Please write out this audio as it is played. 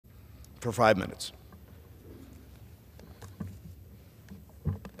for 5 minutes.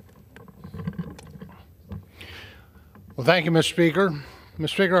 Well, thank you, Mr. Speaker. Mr.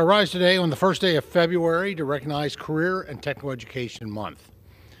 Speaker, I rise today on the first day of February to recognize Career and Technical Education Month.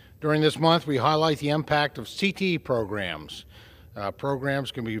 During this month, we highlight the impact of CTE programs.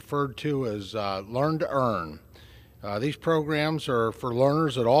 Programs can be referred to as Learn to Earn. These programs are for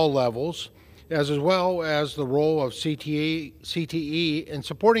learners at all levels, as well as the role of CTE in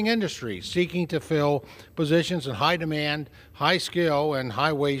supporting industries seeking to fill positions in high demand, high skill, and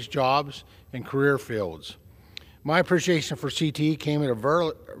high wage jobs and career fields. My appreciation for CTE came at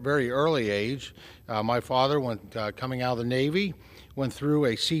a very early age. My father, coming out of the Navy, went through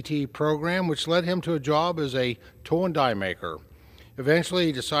a CTE program which led him to a job as a tool and die maker. Eventually,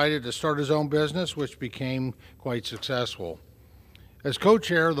 he decided to start his own business, which became quite successful. As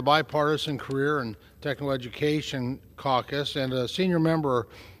co-chair of the Bipartisan Career and Technical Education Caucus and a senior member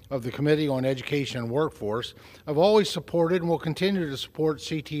of the Committee on Education and Workforce, I've always supported and will continue to support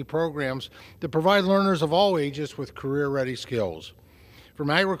CTE programs that provide learners of all ages with career-ready skills. From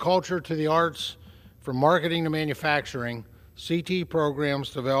agriculture to the arts, from marketing to manufacturing, CTE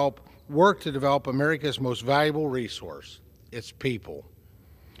programs work to develop America's most valuable resource, its people.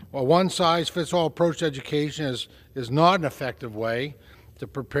 While one-size-fits-all approach to education is not an effective way to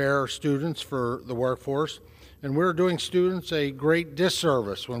prepare students for the workforce, and we're doing students a great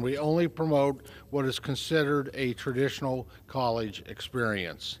disservice when we only promote what is considered a traditional college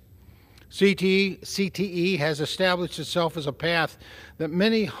experience. CTE has established itself as a path that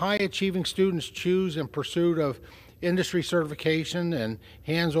many high-achieving students choose in pursuit of industry certification and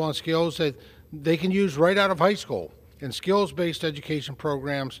hands-on skills that they can use right out of high school in skills-based education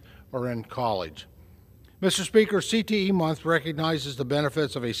programs or in college. Mr. Speaker, CTE Month recognizes the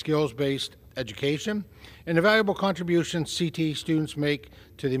benefits of a skills-based education and the valuable contributions CTE students make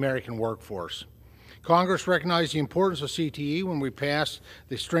to the American workforce. Congress recognized the importance of CTE when we passed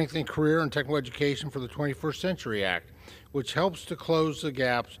the Strengthening Career and Technical Education for the 21st Century Act, which helps to close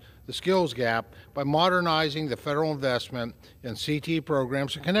the skills gap by modernizing the federal investment in CTE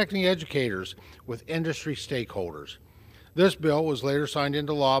programs and connecting educators with industry stakeholders. This bill was later signed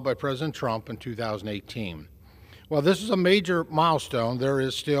into law by President Trump in 2018. While this is a major milestone, there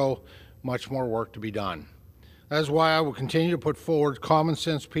is still much more work to be done. That is why I will continue to put forward common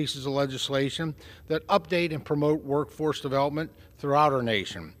sense pieces of legislation that update and promote workforce development throughout our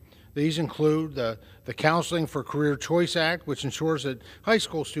nation. These include the Counseling for Career Choice Act, which ensures that high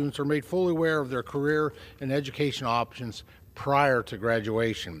school students are made fully aware of their career and education options prior to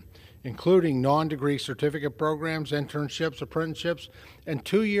graduation, including non-degree certificate programs, internships, apprenticeships, and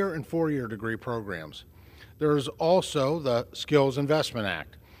 2-year and 4-year degree programs. There is also the Skills Investment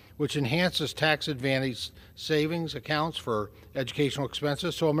Act, which enhances tax-advantaged savings accounts for educational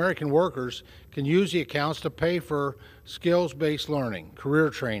expenses so American workers can use the accounts to pay for skills-based learning, career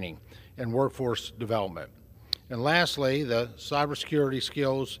training, and workforce development. And lastly, the Cybersecurity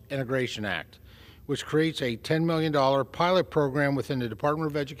Skills Integration Act, which creates a $10 million pilot program within the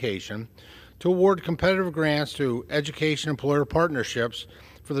Department of Education to award competitive grants to education employer partnerships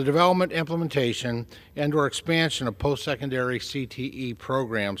for the development, implementation, and/or expansion of post-secondary CTE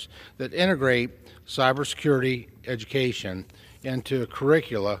programs that integrate cybersecurity education into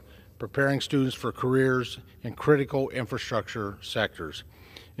curricula, preparing students for careers in critical infrastructure sectors.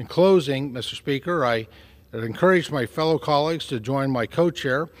 In closing, Mr. Speaker, I encourage my fellow colleagues to join my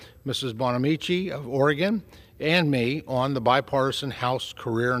co-chair, Mrs. Bonamici of Oregon, and me on the Bipartisan House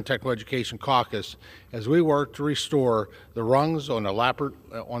Career and Technical Education Caucus as we work to restore the rungs on the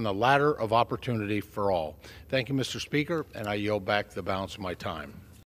ladder of opportunity for all. Thank you, Mr. Speaker, and I yield back the balance of my time.